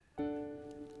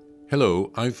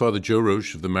Hello, I'm Father Joe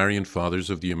Roche of the Marian Fathers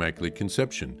of the Immaculate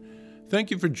Conception.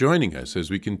 Thank you for joining us as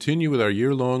we continue with our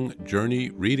year-long journey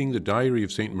reading the diary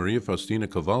of St. Maria Faustina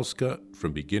Kowalska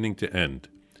from beginning to end.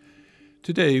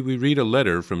 Today we read a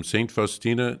letter from St.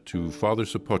 Faustina to Father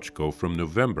Sopoćko from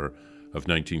November of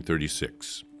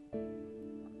 1936.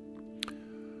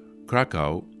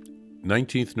 Krakow,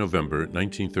 19th November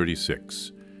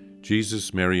 1936.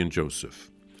 Jesus, Mary, and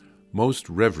Joseph. Most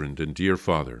Reverend and dear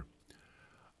Father,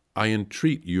 I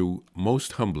entreat you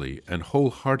most humbly and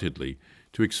wholeheartedly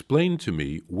to explain to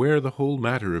me where the whole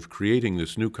matter of creating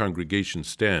this new congregation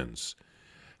stands.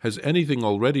 Has anything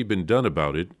already been done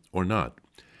about it or not?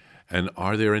 And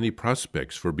are there any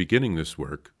prospects for beginning this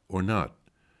work or not?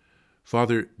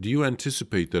 Father, do you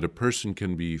anticipate that a person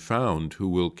can be found who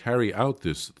will carry out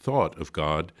this thought of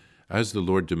God as the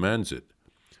Lord demands it?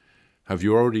 Have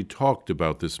you already talked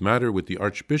about this matter with the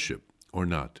Archbishop or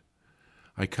not?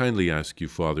 I kindly ask you,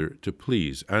 Father, to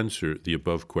please answer the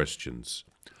above questions.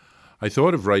 I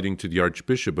thought of writing to the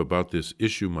Archbishop about this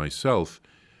issue myself,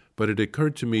 but it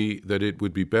occurred to me that it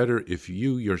would be better if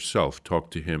you yourself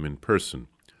talked to him in person.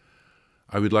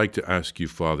 I would like to ask you,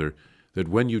 Father, that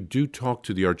when you do talk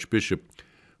to the Archbishop,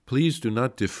 please do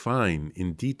not define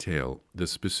in detail the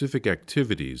specific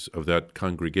activities of that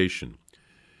congregation.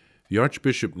 The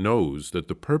Archbishop knows that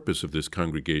the purpose of this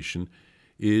congregation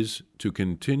is to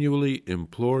continually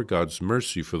implore God's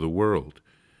mercy for the world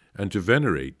and to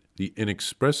venerate the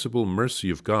inexpressible mercy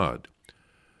of God.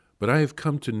 But I have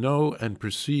come to know and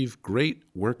perceive great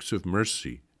works of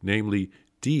mercy, namely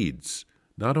deeds,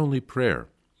 not only prayer.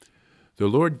 The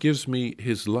Lord gives me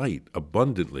his light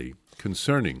abundantly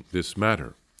concerning this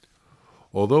matter.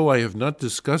 Although I have not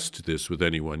discussed this with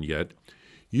anyone yet,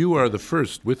 you are the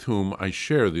first with whom I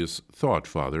share this thought,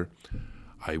 Father.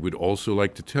 I would also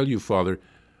like to tell you, Father,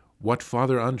 what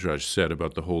Father Andras said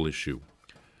about the whole issue.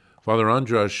 Father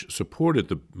Andras supported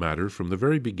the matter from the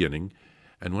very beginning,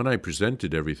 and when I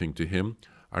presented everything to him,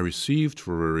 I received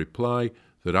for a reply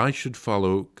that I should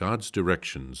follow God's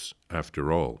directions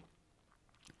after all.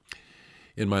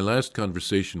 In my last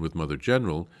conversation with Mother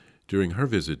General, during her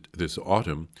visit this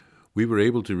autumn, we were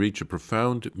able to reach a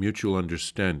profound mutual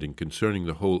understanding concerning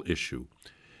the whole issue,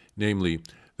 namely,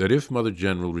 that if Mother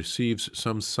General receives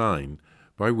some sign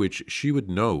by which she would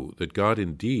know that God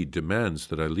indeed demands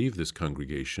that I leave this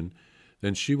congregation,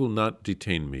 then she will not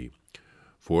detain me,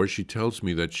 for she tells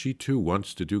me that she too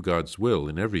wants to do God's will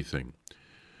in everything.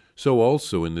 So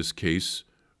also in this case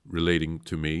relating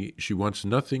to me, she wants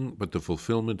nothing but the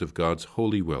fulfillment of God's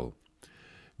holy will.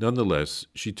 Nonetheless,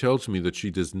 she tells me that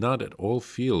she does not at all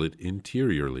feel it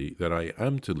interiorly that I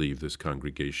am to leave this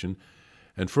congregation,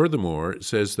 and furthermore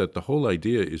says that the whole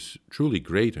idea is truly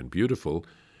great and beautiful,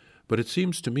 but it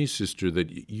seems to me, sister,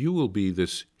 that you will be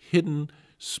this hidden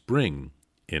spring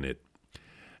in it.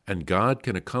 And God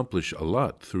can accomplish a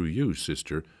lot through you,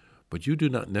 sister, but you do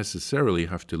not necessarily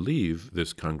have to leave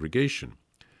this congregation.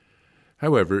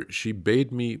 However, she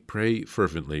bade me pray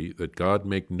fervently that God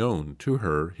make known to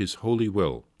her his holy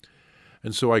will.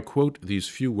 And so I quote these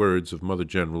few words of Mother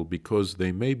General because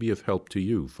they may be of help to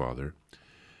you, Father.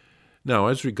 Now,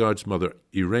 as regards Mother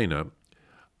Irena,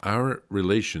 our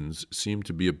relations seem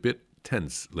to be a bit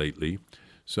tense lately.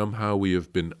 Somehow we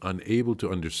have been unable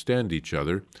to understand each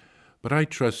other, but I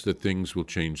trust that things will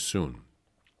change soon.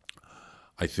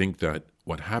 I think that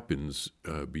what happens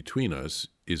between us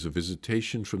is a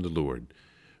visitation from the Lord,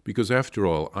 because after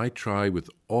all, I try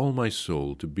with all my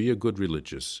soul to be a good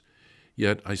religious,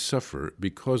 yet I suffer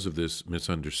because of this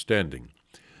misunderstanding.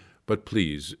 But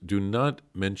please, do not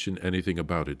mention anything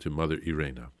about it to Mother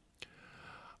Irena.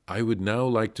 I would now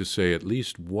like to say at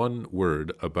least one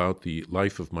word about the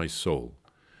life of my soul.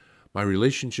 My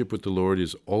relationship with the Lord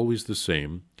is always the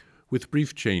same. With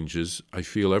brief changes, I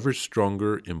feel ever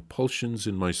stronger impulsions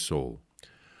in my soul.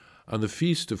 On the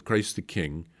feast of Christ the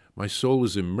King, my soul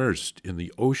was immersed in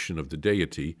the ocean of the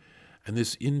Deity, and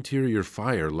this interior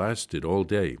fire lasted all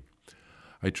day.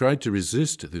 I tried to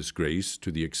resist this grace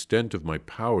to the extent of my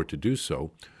power to do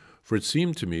so, for it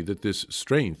seemed to me that this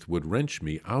strength would wrench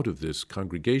me out of this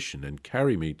congregation and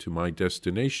carry me to my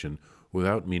destination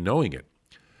without me knowing it.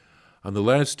 On the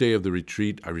last day of the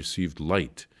retreat, I received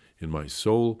light in my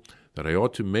soul that I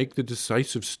ought to make the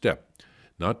decisive step,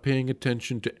 not paying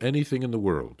attention to anything in the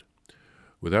world.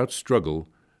 Without struggle,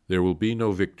 there will be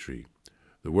no victory.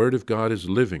 The Word of God is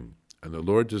living, and the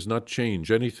Lord does not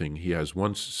change anything he has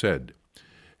once said.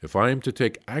 If I am to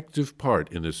take active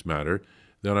part in this matter,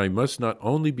 then I must not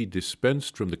only be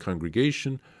dispensed from the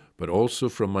congregation, but also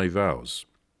from my vows.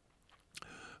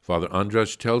 Father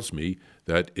Andras tells me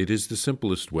that it is the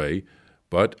simplest way,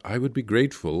 But I would be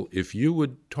grateful if you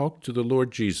would talk to the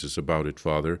Lord Jesus about it,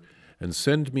 Father, and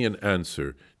send me an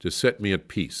answer to set me at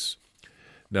peace.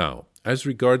 Now, as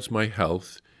regards my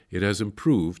health, it has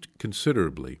improved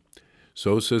considerably.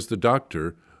 So says the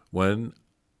doctor whom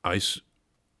I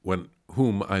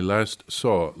last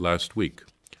saw last week.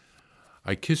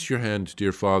 I kiss your hand,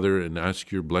 dear Father, and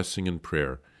ask your blessing and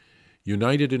prayer.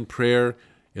 United in prayer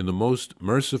in the most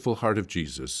merciful heart of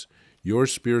Jesus, your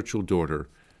spiritual daughter,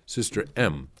 Sister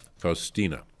M.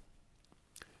 Faustina.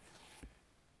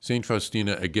 St.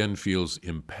 Faustina again feels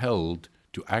impelled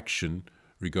to action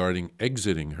regarding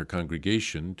exiting her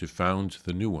congregation to found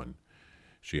the new one.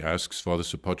 She asks Father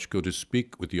Sopocko to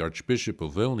speak with the Archbishop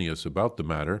of Vilnius about the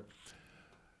matter.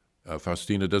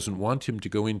 Faustina doesn't want him to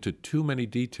go into too many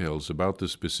details about the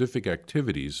specific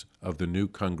activities of the new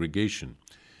congregation.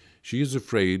 She is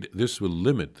afraid this will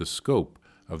limit the scope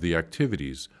of the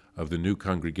activities of the new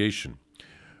congregation.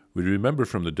 We remember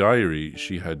from the diary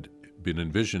she had been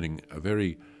envisioning a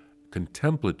very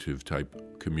contemplative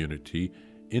type community,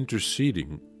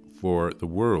 interceding for the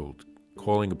world,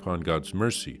 calling upon God's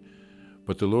mercy.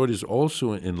 But the Lord is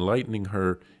also enlightening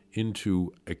her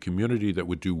into a community that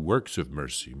would do works of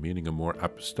mercy, meaning a more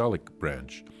apostolic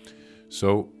branch.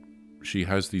 So she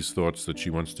has these thoughts that she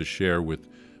wants to share with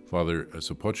Father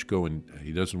Sopocko, and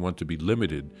he doesn't want to be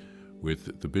limited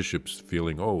with the bishops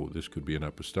feeling, oh, this could be an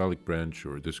apostolic branch,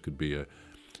 or this could be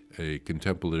a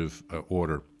contemplative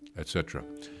order, etc.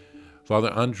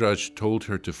 Father Andras told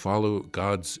her to follow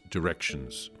God's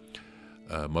directions.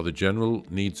 Mother General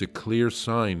needs a clear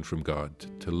sign from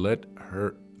God to let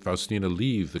Faustina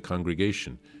leave the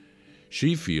congregation.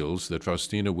 She feels that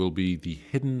Faustina will be the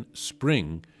hidden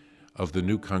spring of the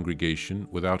new congregation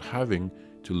without having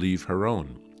to leave her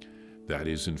own. That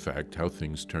is, in fact, how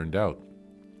things turned out.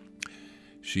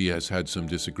 She has had some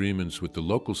disagreements with the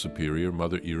local superior,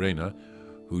 Mother Irena,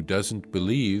 who doesn't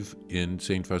believe in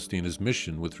St. Faustina's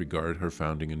mission with regard to her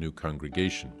founding a new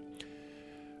congregation.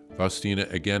 Faustina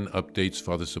again updates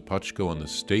Father Sopocko on the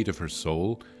state of her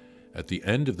soul. At the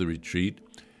end of the retreat,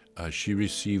 she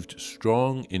received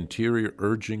strong interior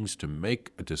urgings to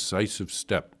make a decisive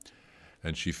step,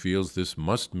 and she feels this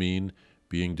must mean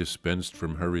being dispensed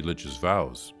from her religious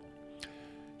vows.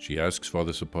 She asks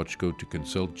Father Sopocko to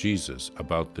consult Jesus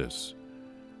about this.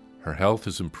 Her health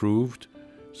has improved,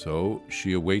 so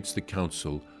she awaits the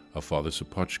counsel of Father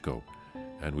Sopocko,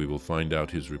 and we will find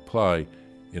out his reply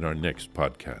in our next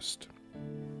podcast.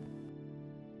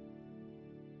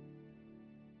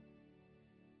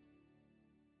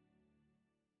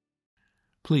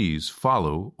 Please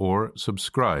follow or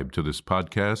subscribe to this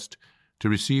podcast to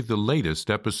receive the latest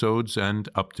episodes and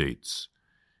updates.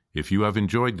 If you have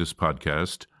enjoyed this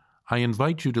podcast, I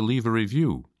invite you to leave a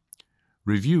review.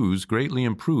 Reviews greatly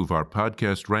improve our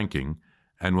podcast ranking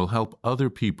and will help other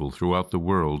people throughout the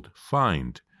world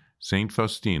find St.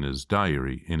 Faustina's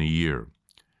Diary in a Year.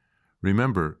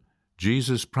 Remember,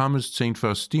 Jesus promised St.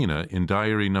 Faustina in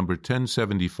Diary number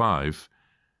 1075,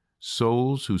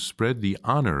 souls who spread the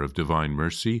honor of divine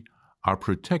mercy are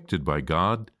protected by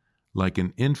God like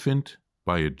an infant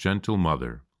by a gentle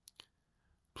mother.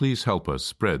 Please help us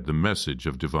spread the message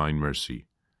of divine mercy.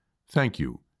 Thank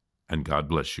you, and God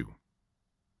bless you.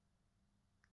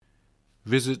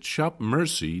 Visit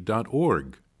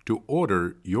shopmercy.org to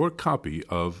order your copy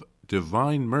of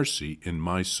Divine Mercy in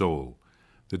My Soul,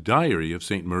 the Diary of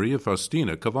St. Maria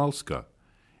Faustina Kowalska.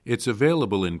 It's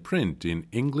available in print in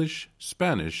English,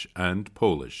 Spanish, and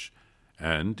Polish,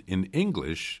 and in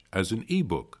English as an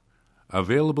e-book,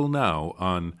 available now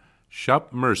on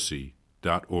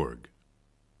shopmercy.org.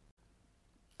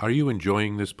 Are you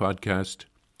enjoying this podcast?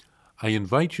 I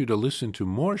invite you to listen to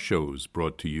more shows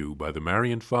brought to you by the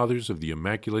Marian Fathers of the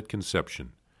Immaculate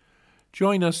Conception.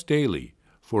 Join us daily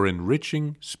for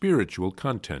enriching spiritual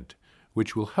content,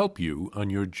 which will help you on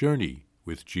your journey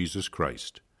with Jesus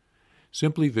Christ.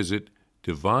 Simply visit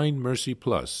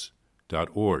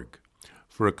DivineMercyPlus.org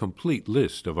for a complete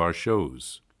list of our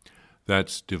shows.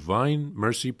 That's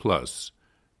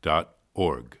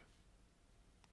DivineMercyPlus.org.